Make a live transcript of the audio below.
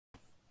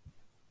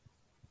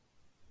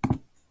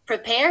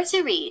Prepare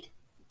to read.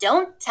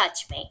 Don't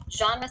Touch Me.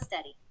 Genre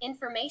study.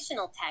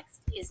 Informational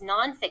text is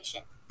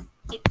nonfiction.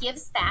 It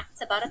gives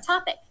facts about a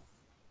topic.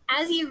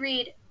 As you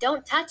read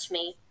Don't Touch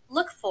Me,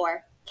 look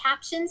for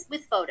captions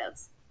with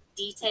photos,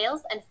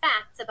 details and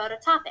facts about a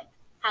topic,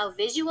 how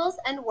visuals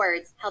and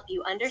words help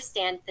you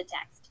understand the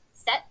text.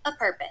 Set a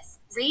purpose.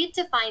 Read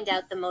to find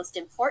out the most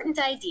important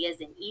ideas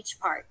in each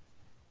part.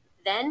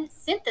 Then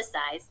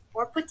synthesize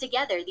or put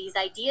together these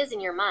ideas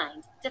in your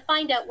mind to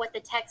find out what the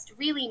text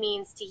really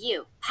means to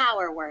you.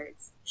 Power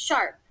words: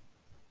 sharp,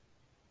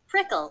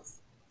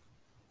 prickles,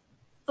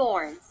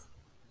 thorns,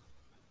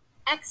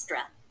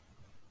 extra,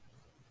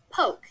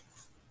 poke,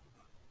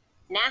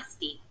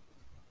 nasty,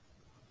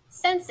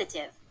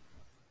 sensitive,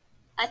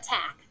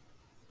 attack.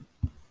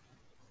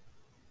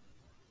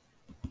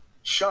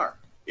 Sharp.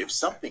 If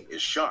something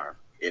is sharp,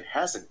 it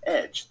has an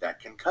edge that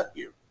can cut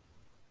you.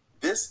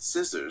 This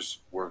scissors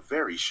were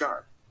very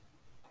sharp.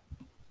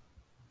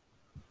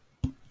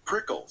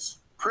 Prickles.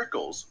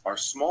 Prickles are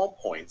small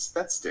points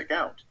that stick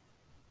out.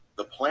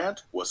 The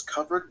plant was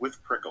covered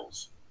with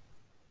prickles.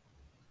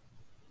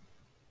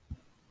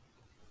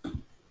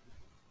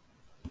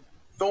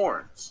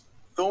 Thorns.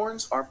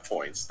 Thorns are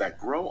points that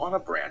grow on a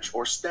branch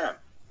or stem.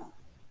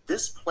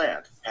 This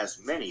plant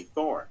has many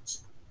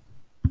thorns.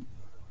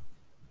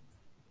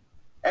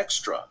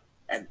 Extra.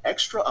 An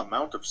extra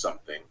amount of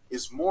something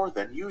is more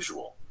than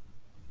usual.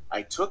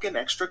 I took an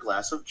extra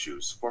glass of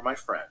juice for my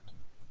friend.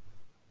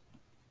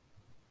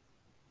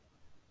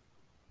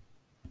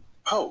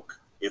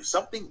 Poke. If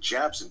something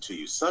jabs into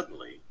you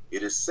suddenly,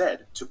 it is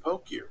said to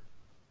poke you.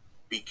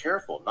 Be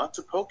careful not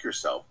to poke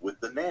yourself with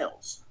the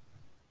nails.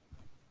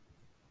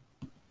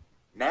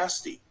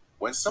 Nasty.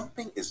 When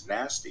something is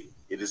nasty,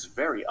 it is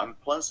very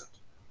unpleasant.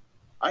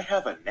 I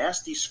have a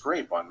nasty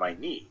scrape on my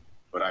knee,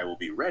 but I will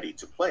be ready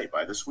to play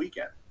by this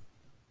weekend.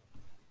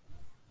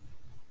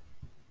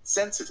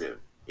 Sensitive.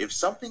 If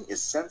something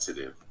is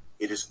sensitive,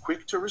 it is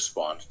quick to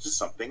respond to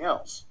something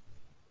else.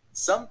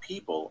 Some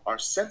people are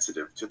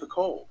sensitive to the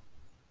cold.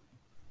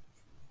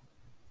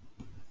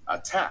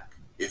 Attack.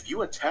 If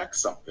you attack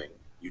something,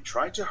 you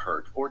try to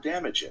hurt or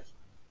damage it.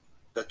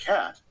 The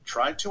cat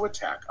tried to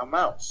attack a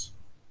mouse.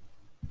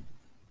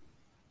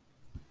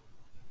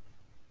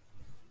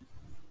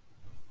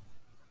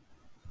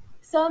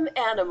 Some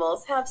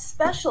animals have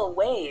special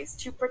ways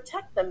to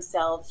protect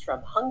themselves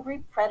from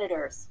hungry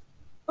predators.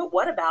 But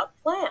what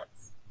about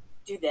plants?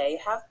 Do they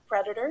have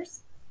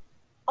predators?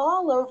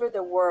 All over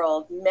the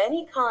world,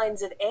 many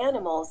kinds of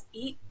animals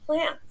eat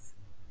plants.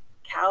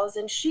 Cows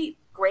and sheep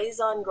graze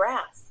on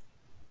grass.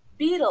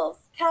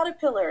 Beetles,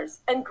 caterpillars,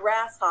 and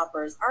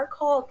grasshoppers are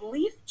called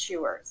leaf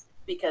chewers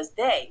because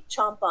they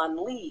chomp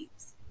on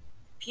leaves.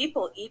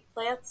 People eat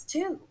plants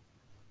too.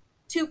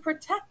 To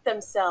protect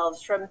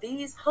themselves from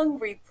these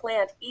hungry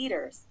plant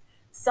eaters,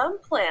 some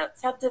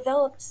plants have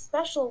developed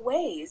special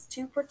ways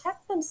to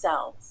protect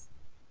themselves.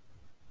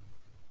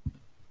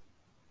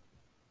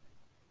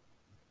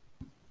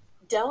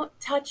 Don't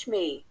Touch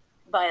Me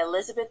by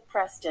Elizabeth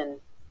Preston.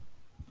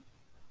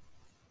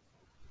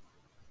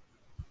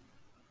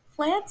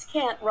 Plants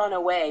can't run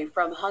away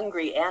from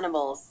hungry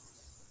animals,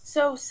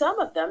 so some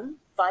of them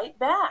fight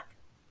back.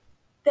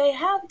 They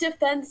have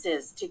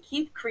defenses to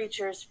keep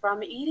creatures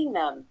from eating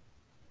them.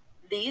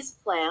 These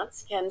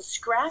plants can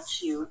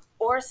scratch you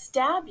or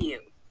stab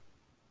you.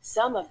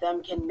 Some of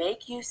them can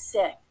make you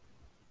sick.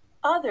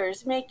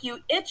 Others make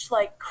you itch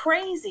like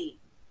crazy.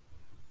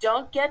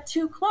 Don't get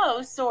too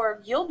close or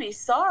you'll be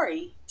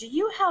sorry. Do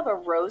you have a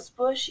rose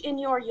bush in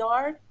your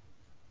yard?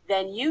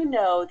 Then you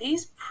know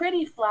these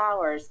pretty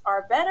flowers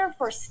are better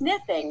for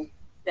sniffing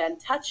than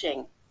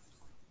touching.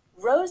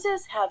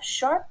 Roses have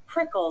sharp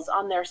prickles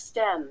on their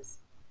stems.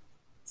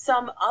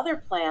 Some other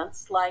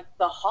plants, like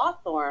the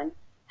hawthorn,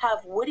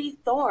 have woody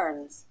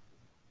thorns.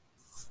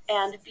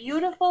 And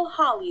beautiful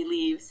holly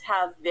leaves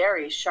have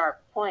very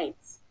sharp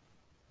points.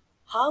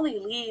 Holly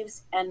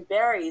leaves and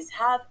berries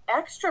have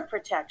extra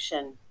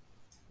protection.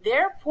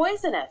 They're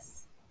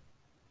poisonous.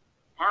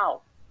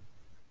 Ow.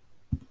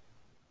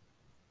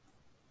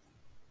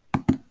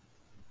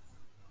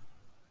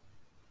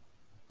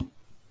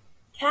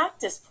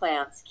 Cactus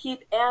plants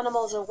keep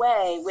animals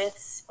away with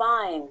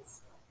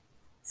spines.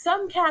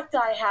 Some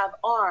cacti have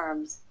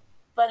arms,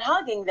 but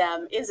hugging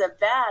them is a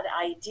bad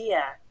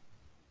idea.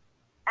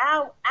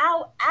 Ow,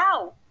 ow,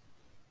 ow!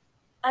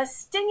 A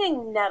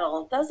stinging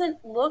nettle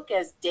doesn't look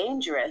as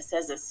dangerous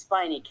as a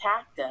spiny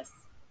cactus,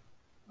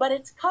 but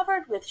it's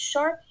covered with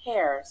sharp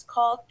hairs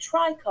called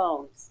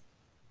trichomes.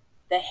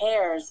 The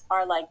hairs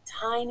are like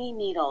tiny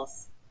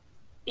needles.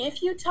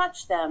 If you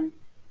touch them,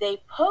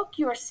 they poke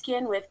your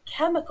skin with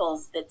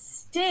chemicals that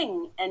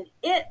sting and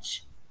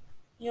itch.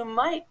 You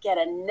might get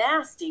a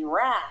nasty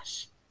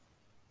rash.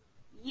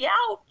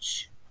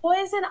 Youch!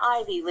 Poison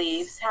ivy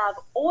leaves have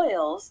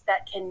oils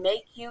that can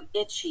make you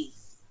itchy.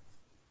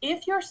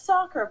 If your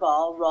soccer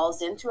ball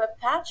rolls into a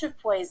patch of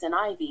poison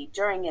ivy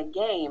during a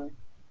game,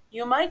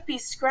 you might be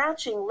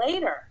scratching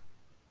later.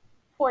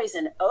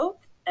 Poison oak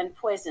and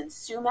poison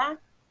sumac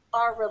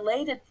are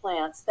related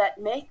plants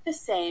that make the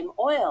same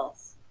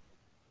oils.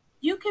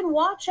 You can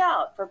watch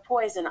out for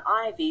poison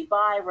ivy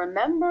by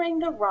remembering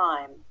the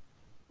rhyme.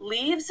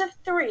 Leaves of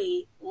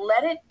 3,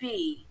 let it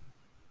be.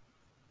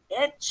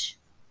 Itch.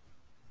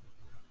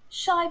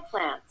 Shy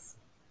plants.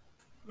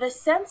 The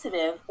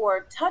sensitive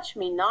or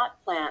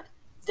touch-me-not plant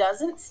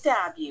doesn't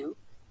stab you,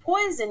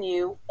 poison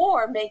you,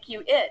 or make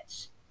you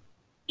itch.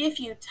 If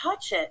you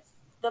touch it,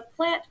 the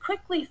plant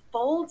quickly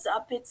folds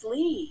up its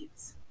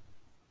leaves.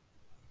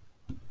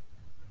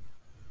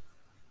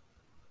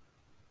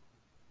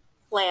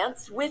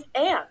 Plants with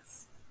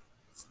ants.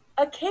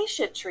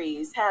 Acacia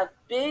trees have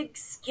big,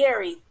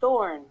 scary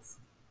thorns.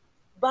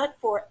 But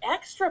for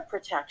extra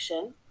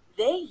protection,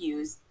 they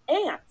use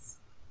ants.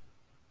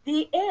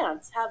 The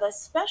ants have a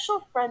special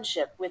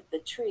friendship with the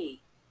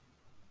tree.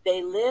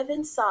 They live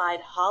inside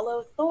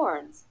hollow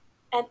thorns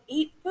and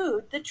eat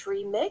food the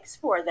tree makes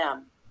for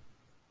them.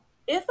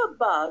 If a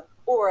bug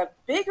or a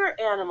bigger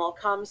animal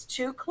comes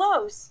too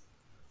close,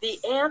 the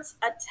ants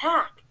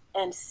attack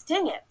and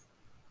sting it.